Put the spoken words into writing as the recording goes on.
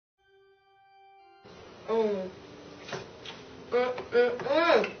Mm.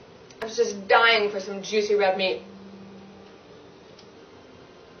 I was just dying for some juicy red meat.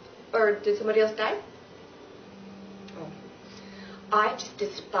 Or did somebody else die? Oh. I just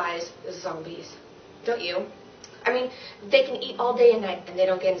despise zombies. Don't you? I mean, they can eat all day and night and they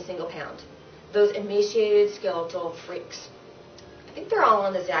don't gain a single pound. Those emaciated skeletal freaks. I think they're all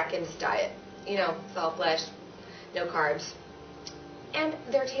on the Zatkins diet. You know, it's all flesh, no carbs. And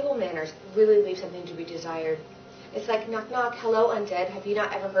their table manners really leave something to be desired. It's like, knock knock, hello undead, have you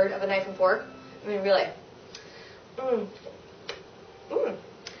not ever heard of a knife and fork? I mean, really.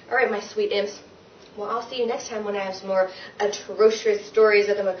 Alright, my sweet imps. Well, I'll see you next time when I have some more atrocious stories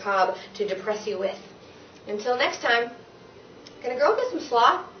of the macabre to depress you with. Until next time, can a girl get some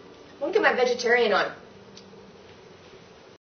slaw? I want to get my vegetarian on.